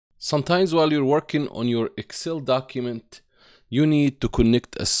Sometimes while you're working on your Excel document, you need to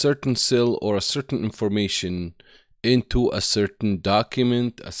connect a certain cell or a certain information into a certain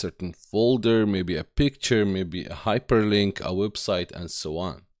document, a certain folder, maybe a picture, maybe a hyperlink, a website, and so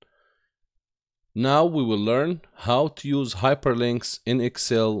on. Now we will learn how to use hyperlinks in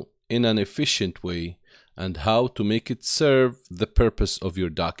Excel in an efficient way and how to make it serve the purpose of your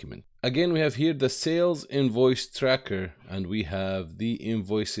document. Again, we have here the sales invoice tracker, and we have the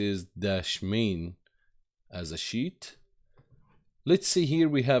invoices-main as a sheet. Let's see here,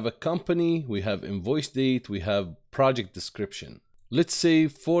 we have a company, we have invoice date, we have project description. Let's say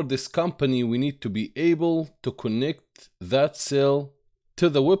for this company, we need to be able to connect that cell to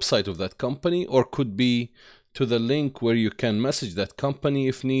the website of that company, or could be to the link where you can message that company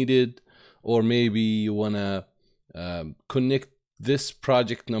if needed, or maybe you want to connect this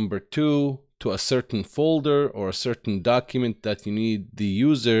project number 2 to a certain folder or a certain document that you need the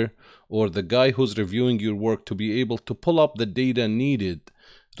user or the guy who's reviewing your work to be able to pull up the data needed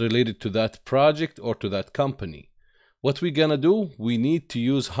related to that project or to that company. What we're gonna do, we need to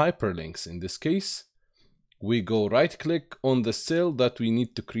use hyperlinks. In this case, we go right click on the cell that we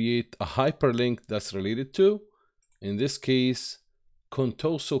need to create a hyperlink that's related to. In this case,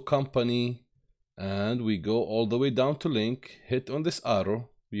 Contoso company, and we go all the way down to link, hit on this arrow.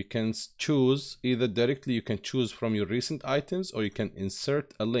 You can choose either directly, you can choose from your recent items, or you can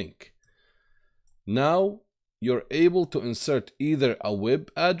insert a link. Now you're able to insert either a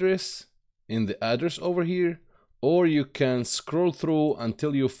web address in the address over here, or you can scroll through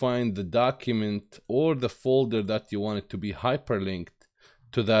until you find the document or the folder that you want it to be hyperlinked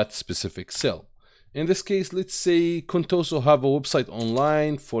to that specific cell. In this case, let's say Contoso have a website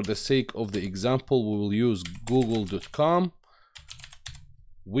online. For the sake of the example, we will use google.com.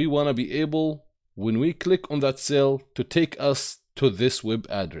 We want to be able, when we click on that cell, to take us to this web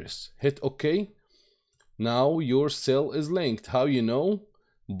address. Hit OK. Now your cell is linked. How you know?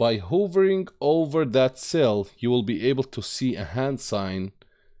 By hovering over that cell, you will be able to see a hand sign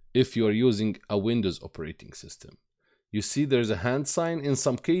if you are using a Windows operating system. You see there's a hand sign in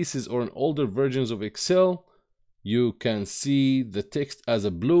some cases, or in older versions of Excel, you can see the text as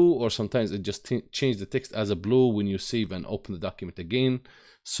a blue, or sometimes it just change the text as a blue when you save and open the document again.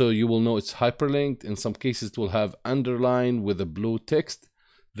 So you will know it's hyperlinked. In some cases it will have underline with a blue text,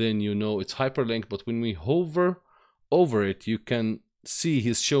 then you know it's hyperlinked. But when we hover over it, you can see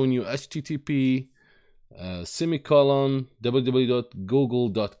he's showing you http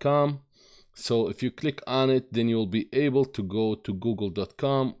www.google.com. So if you click on it, then you'll be able to go to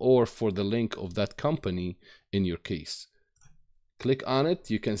google.com, or for the link of that company in your case. Click on it,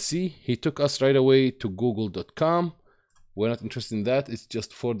 you can see he took us right away to google.com. We're not interested in that. It's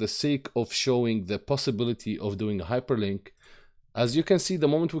just for the sake of showing the possibility of doing a hyperlink. As you can see, the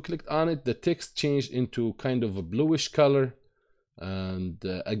moment we clicked on it, the text changed into kind of a bluish color. And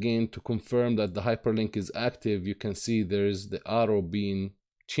again, to confirm that the hyperlink is active, you can see there's the arrow being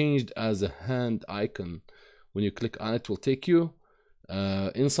changed as a hand icon. When you click on it, will take you.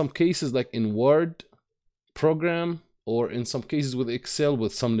 In some cases, like in Word program, or in some cases with Excel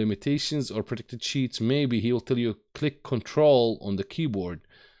with some limitations or protected sheets, maybe he will tell you click Control on the keyboard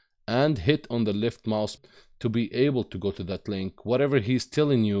and hit on the left mouse to be able to go to that link, whatever he's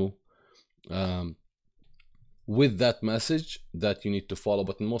telling you with that message that you need to follow.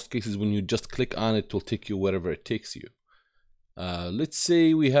 But in most cases, when you just click on it, it will take you wherever it takes you. Let's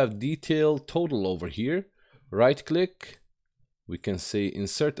say we have detail total over here. Right click, we can say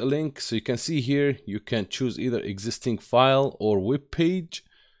insert a link. So you can see here, you can choose either existing file or web page.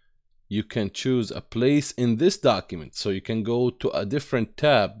 You can choose a place in this document, so you can go to a different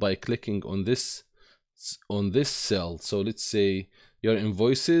tab by clicking on this cell. So let's say your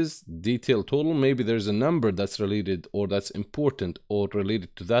invoices detail total, maybe there's a number that's related or that's important or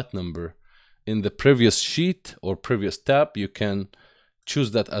related to that number in the previous sheet or previous tab. You can choose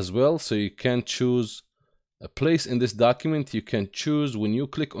that as well. So you can choose a place in this document. You can choose when you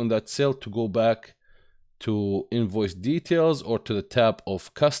click on that cell to go back to invoice details or to the tab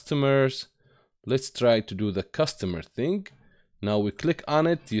of customers. Let's try to do the customer thing. Now we click on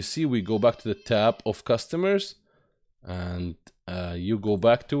it, you see we go back to the tab of customers, and you go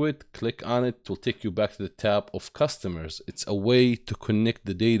back to it, click on it, it will take you back to the tab of customers. It's a way to connect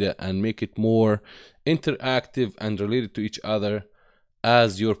the data and make it more interactive and related to each other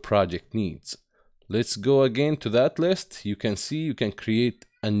as your project needs. Let's go again to that list. You can see you can create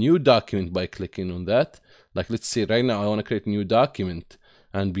a new document by clicking on that. Like let's say right now I want to create a new document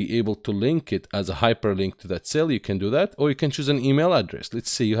and be able to link it as a hyperlink to that cell. You can do that, or you can choose an email address. Let's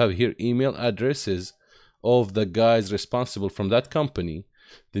say you have here email addresses of the guys responsible from that company.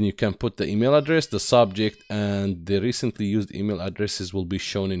 Then you can put the email address, the subject, and the recently used email addresses will be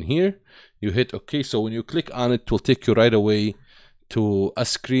shown in here. You hit OK. So when you click on it, it will take you right away to a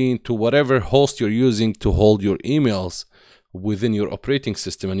screen, to whatever host you're using to hold your emails within your operating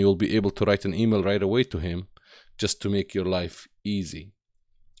system, and you'll be able to write an email right away to him just to make your life easy.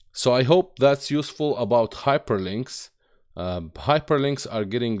 So I hope that's useful about hyperlinks. Hyperlinks are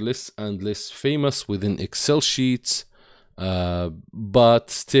getting less and less famous within Excel sheets, but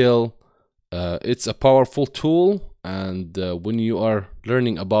still it's a powerful tool. And when you are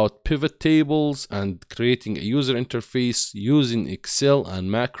learning about pivot tables and creating a user interface using Excel and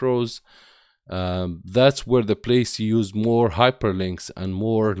macros, that's where the place you use more hyperlinks and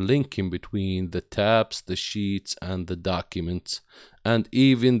more linking between the tabs, the sheets, and the documents, and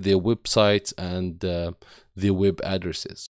even the websites and the web addresses.